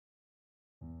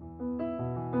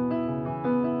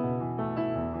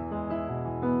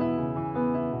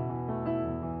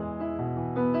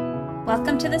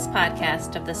Welcome to this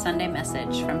podcast of the Sunday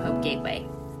message from Hope Gateway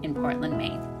in Portland,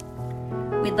 Maine.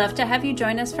 We'd love to have you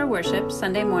join us for worship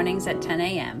Sunday mornings at 10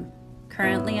 a.m.,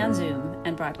 currently on Zoom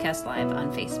and broadcast live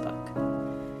on Facebook.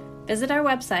 Visit our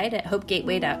website at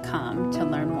hopegateway.com to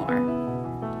learn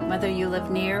more. Whether you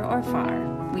live near or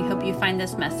far, we hope you find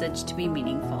this message to be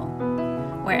meaningful.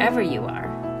 Wherever you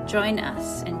are, join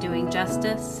us in doing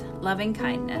justice, loving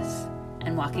kindness,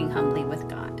 and walking humbly with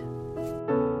God.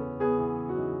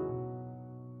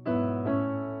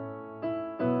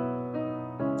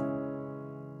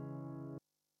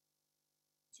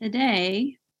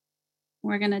 Today,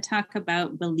 we're going to talk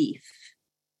about belief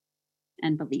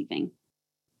and believing.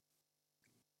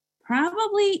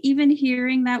 Probably even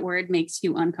hearing that word makes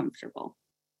you uncomfortable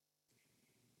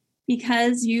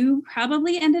because you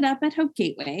probably ended up at Hope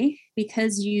Gateway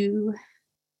because you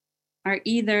are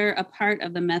either a part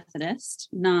of the Methodist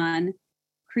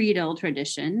non-creedal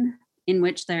tradition in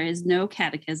which there is no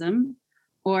catechism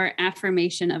or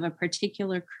affirmation of a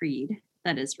particular creed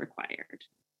that is required.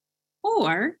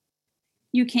 Or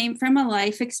you came from a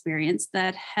life experience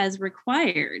that has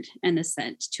required an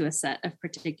assent to a set of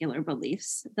particular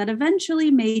beliefs that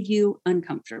eventually made you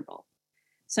uncomfortable.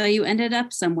 So you ended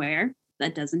up somewhere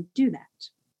that doesn't do that,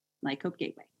 like Hope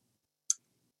Gateway.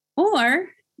 Or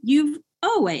you've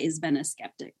always been a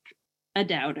skeptic, a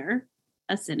doubter,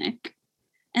 a cynic,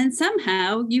 and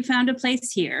somehow you found a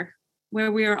place here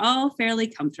where we are all fairly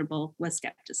comfortable with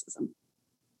skepticism.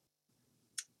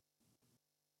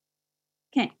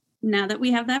 Okay, now that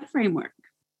we have that framework,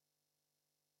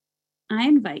 I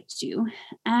invite you,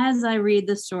 as I read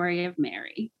the story of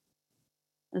Mary,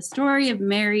 the story of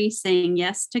Mary saying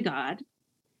yes to God,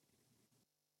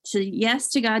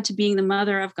 to being the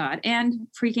mother of God, and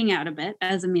freaking out a bit,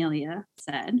 as Amelia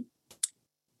said,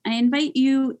 I invite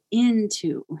you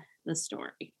into the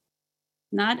story,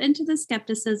 not into the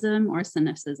skepticism or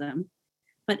cynicism,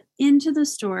 but into the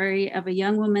story of a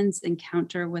young woman's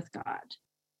encounter with God.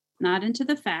 Not into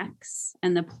the facts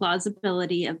and the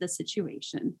plausibility of the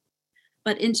situation,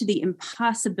 but into the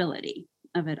impossibility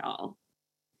of it all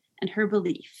and her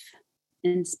belief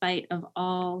in spite of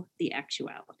all the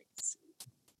actualities.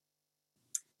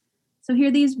 So hear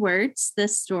these words,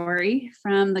 this story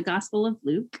from the Gospel of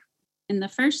Luke in the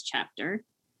first chapter,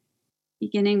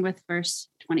 beginning with verse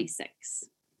 26.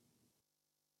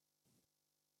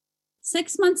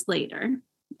 6 months later,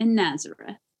 in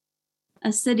Nazareth,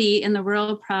 a city in the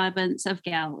rural province of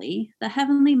Galilee, the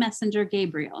heavenly messenger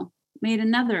Gabriel made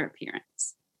another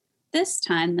appearance. This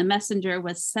time, the messenger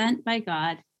was sent by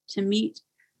God to meet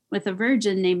with a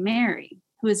virgin named Mary,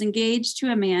 who was engaged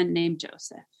to a man named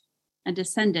Joseph, a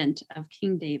descendant of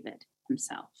King David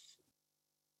himself.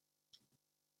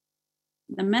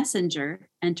 The messenger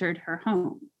entered her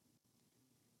home.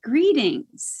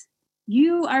 "Greetings,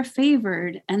 you are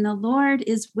favored, and the Lord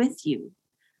is with you.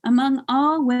 Among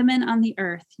all women on the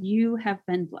earth, you have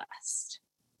been blessed."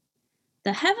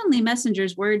 The heavenly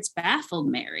messenger's words baffled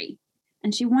Mary,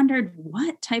 and she wondered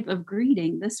what type of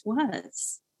greeting this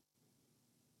was.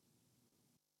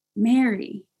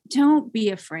 "Mary, don't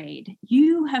be afraid.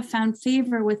 You have found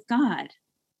favor with God.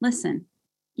 Listen,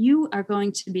 you are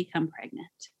going to become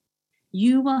pregnant.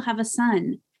 You will have a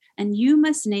son, and you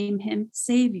must name him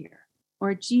Savior,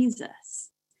 or Jesus.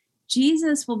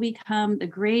 Jesus will become the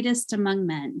greatest among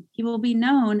men. He will be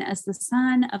known as the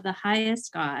Son of the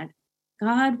highest God.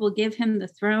 God will give him the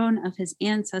throne of his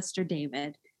ancestor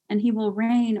David, and he will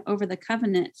reign over the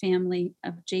covenant family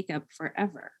of Jacob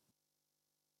forever."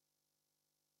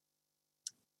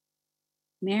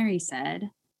 Mary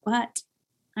said, "But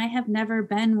I have never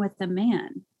been with a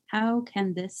man. How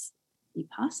can this be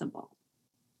possible?"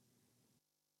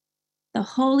 "The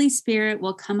Holy Spirit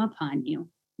will come upon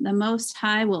you. The Most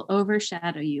High will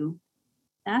overshadow you.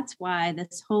 That's why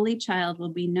this holy child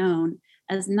will be known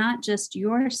as not just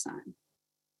your son,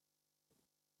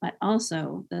 but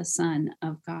also the Son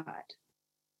of God."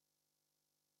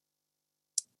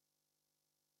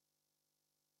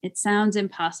 It sounds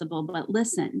impossible, but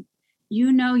listen.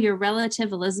 You know your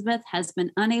relative Elizabeth has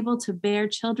been unable to bear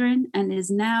children and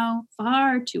is now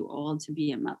far too old to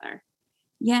be a mother.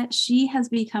 Yet she has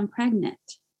become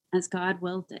pregnant as God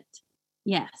willed it.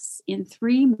 Yes, in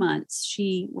 3 months,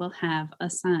 she will have a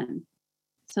son.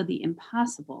 So the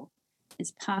impossible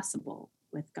is possible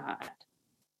with God.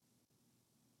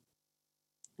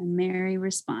 And Mary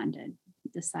responded,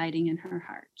 deciding in her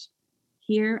heart,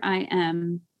 "Here I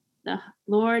am, the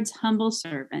Lord's humble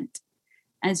servant.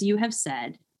 As you have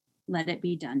said, let it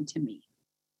be done to me."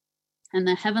 And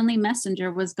the heavenly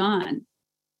messenger was gone.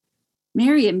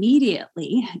 Mary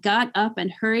immediately got up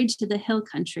and hurried to the hill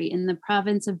country in the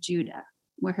province of Judah,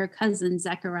 where her cousins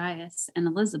Zacharias and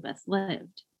Elizabeth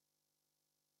lived.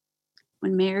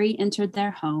 When Mary entered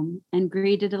their home and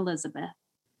greeted Elizabeth,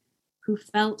 who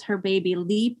felt her baby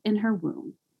leap in her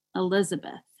womb,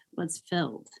 Elizabeth was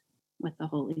filled with the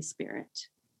Holy Spirit.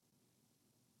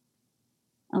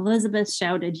 Elizabeth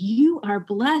shouted, "You are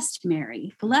blessed,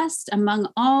 Mary, blessed among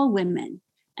all women,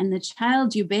 and the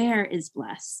child you bear is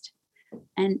blessed.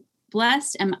 And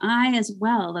blessed am I as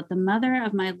well that the mother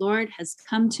of my Lord has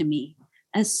come to me.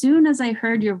 As soon as I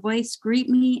heard your voice greet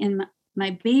me, and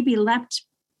my baby leapt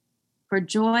for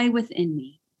joy within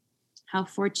me. How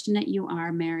fortunate you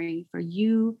are, Mary, for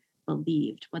you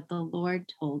believed what the Lord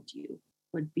told you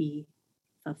would be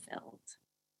fulfilled."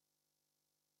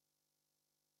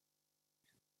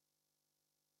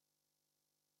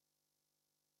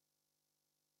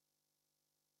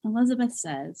 Elizabeth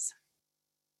says,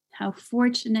 how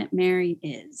fortunate Mary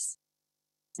is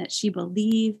that she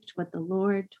believed what the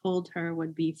Lord told her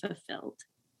would be fulfilled.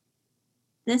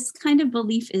 This kind of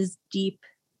belief is deep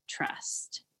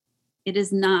trust. It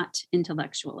is not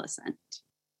intellectual assent.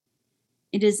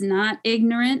 It is not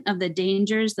ignorant of the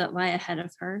dangers that lie ahead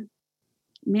of her.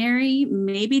 Mary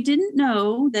maybe didn't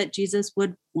know that Jesus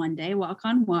would one day walk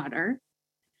on water,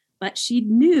 but she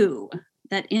knew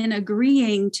that in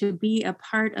agreeing to be a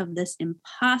part of this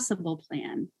impossible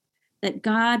plan that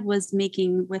God was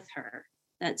making with her,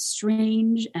 that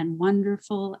strange and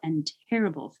wonderful and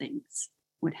terrible things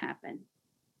would happen.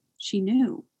 She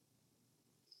knew.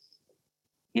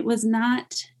 She was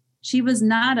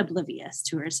not oblivious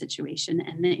to her situation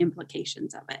and the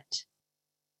implications of it.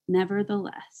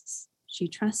 Nevertheless, she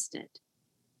trusted.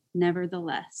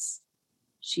 Nevertheless,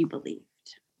 she believed.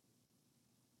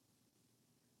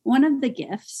 One of the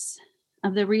gifts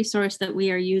of the resource that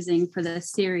we are using for this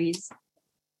series,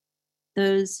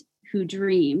 Those Who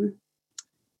Dream,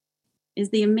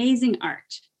 is the amazing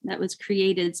art that was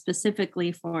created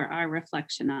specifically for our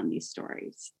reflection on these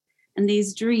stories and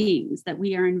these dreams that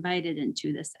we are invited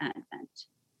into this Advent.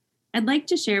 I'd like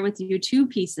to share with you two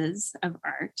pieces of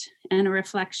art and a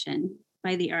reflection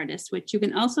by the artist, which you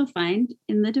can also find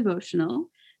in the devotional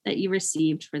that you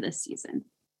received for this season.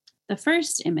 The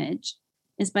first image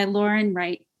is by Lauren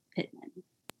Wright Pittman.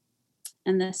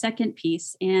 And the second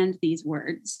piece and these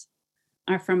words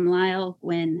are from Lyle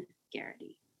Gwynn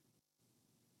Garrity.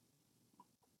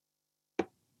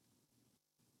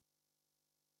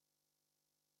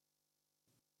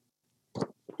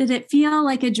 Did it feel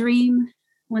like a dream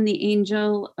when the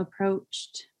angel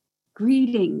approached?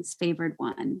 Greetings, favored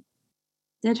one.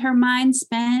 Did her mind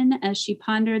spin as she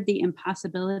pondered the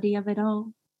impossibility of it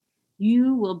all?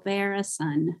 You will bear a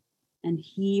son, and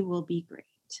he will be great.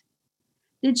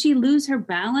 Did she lose her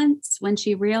balance when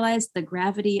she realized the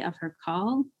gravity of her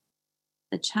call?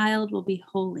 The child will be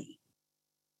holy,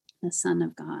 the Son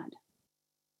of God.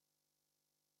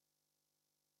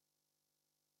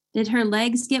 Did her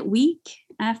legs get weak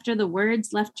after the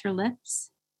words left her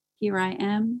lips? Here I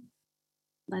am,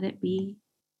 let it be.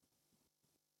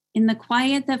 In the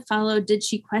quiet that followed, did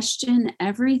she question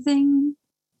everything?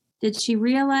 Did she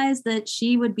realize that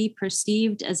she would be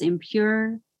perceived as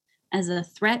impure, as a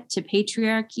threat to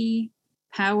patriarchy,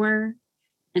 power,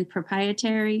 and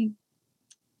proprietary?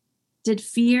 Did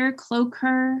fear cloak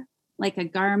her like a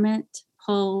garment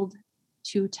pulled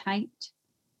too tight?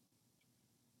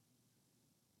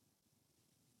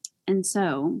 And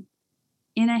so,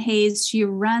 in a haze, she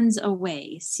runs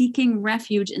away, seeking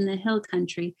refuge in the hill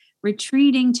country,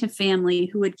 retreating to family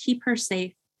who would keep her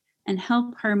safe and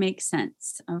help her make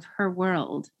sense of her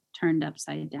world turned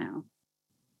upside down.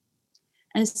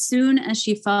 As soon as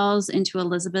she falls into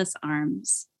Elizabeth's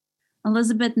arms,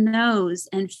 Elizabeth knows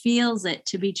and feels it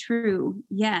to be true.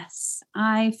 Yes,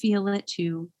 I feel it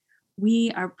too.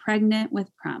 We are pregnant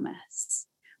with promise.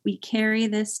 We carry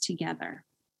this together.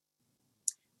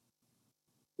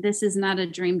 This is not a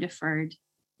dream deferred.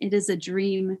 It is a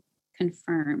dream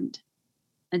confirmed,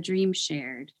 a dream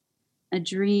shared, a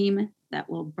dream that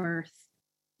will birth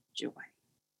joy.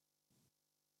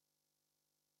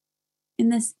 In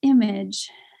this image,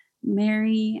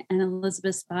 Mary and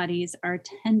Elizabeth's bodies are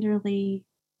tenderly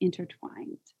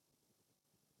intertwined.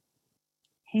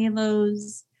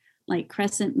 Halos like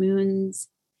crescent moons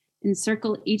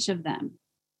encircle each of them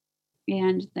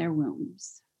and their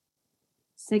wombs,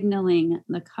 signaling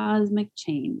the cosmic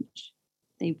change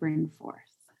they bring forth.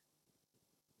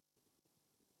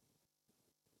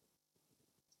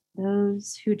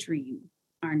 Those who dream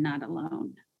are not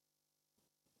alone.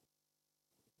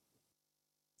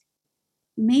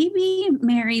 Maybe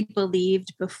Mary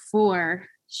believed before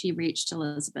she reached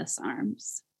Elizabeth's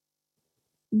arms.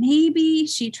 Maybe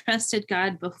she trusted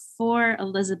God before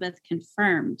Elizabeth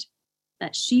confirmed,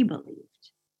 that she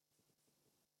believed.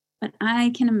 But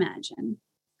I can imagine,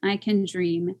 I can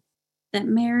dream that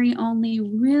Mary only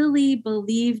really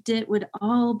believed it would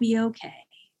all be okay,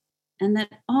 and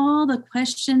that all the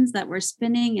questions that were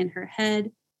spinning in her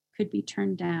head could be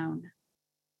turned down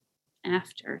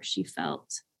after she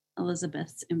felt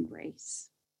Elizabeth's embrace,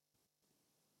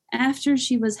 after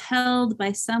she was held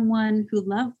by someone who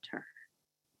loved her,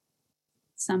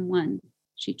 someone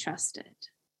she trusted.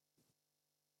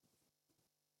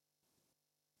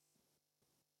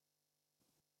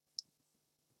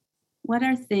 What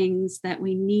are things that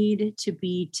we need to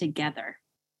be together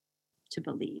to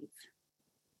believe?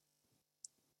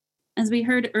 As we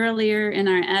heard earlier in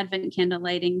our Advent candle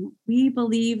lighting, we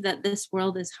believe that this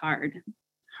world is hard,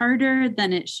 harder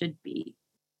than it should be.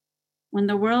 When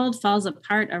the world falls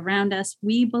apart around us,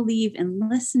 we believe in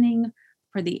listening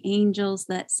for the angels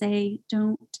that say,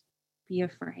 "Don't be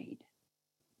afraid."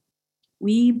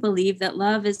 We believe that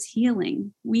love is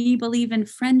healing. We believe in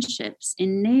friendships,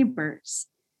 in neighbors,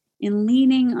 in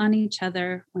leaning on each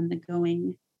other when the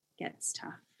going gets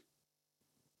tough.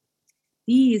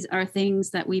 These are things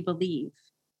that we believe.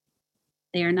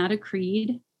 They are not a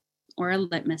creed or a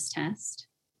litmus test,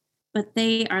 but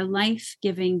they are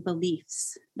life-giving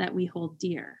beliefs that we hold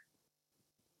dear,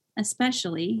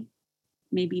 especially,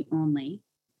 maybe only,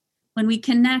 when we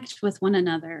connect with one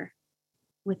another,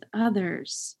 with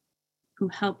others who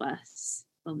help us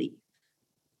believe.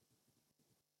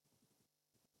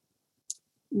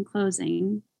 In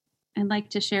closing, I'd like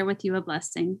to share with you a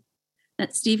blessing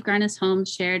that Steve Garnis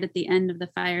Holmes shared at the end of the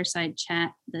fireside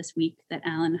chat this week that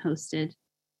Alan hosted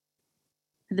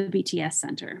for the BTS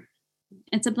Center.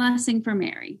 It's a blessing for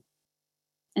Mary.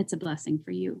 It's a blessing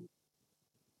for you.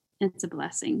 It's a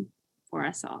blessing for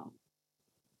us all.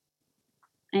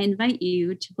 I invite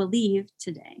you to believe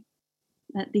today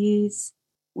that these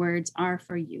words are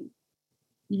for you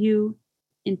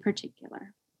in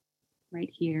particular,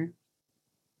 right here,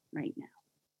 right now.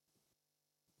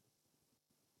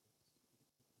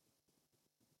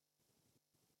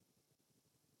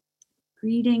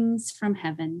 Greetings from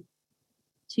heaven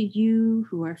to you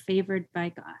who are favored by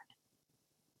God.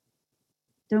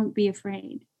 Don't be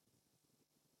afraid.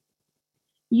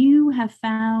 You have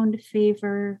found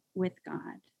favor with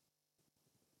God.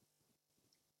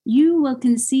 You will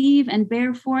conceive and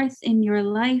bear forth in your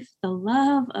life the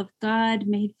love of God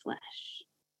made flesh.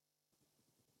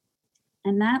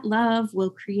 And that love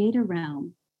will create a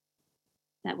realm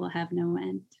that will have no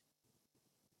end.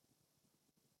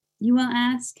 You will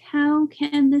ask, how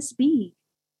can this be?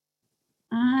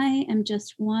 I am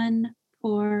just one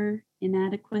poor,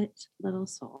 inadequate little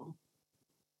soul.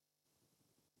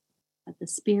 But the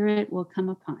Spirit will come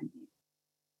upon you,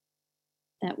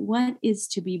 that what is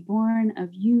to be born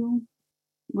of you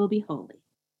will be holy,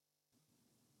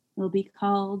 will be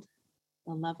called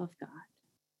the love of God.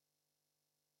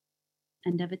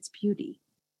 And of its beauty,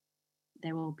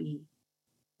 there will be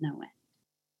no end.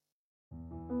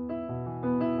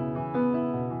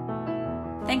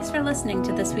 Thanks for listening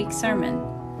to this week's sermon.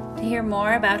 To hear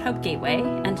more about Hope Gateway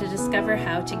and to discover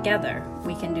how together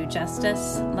we can do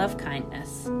justice, love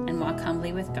kindness, and walk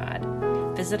humbly with God,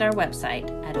 visit our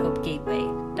website at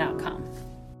hopegateway.com.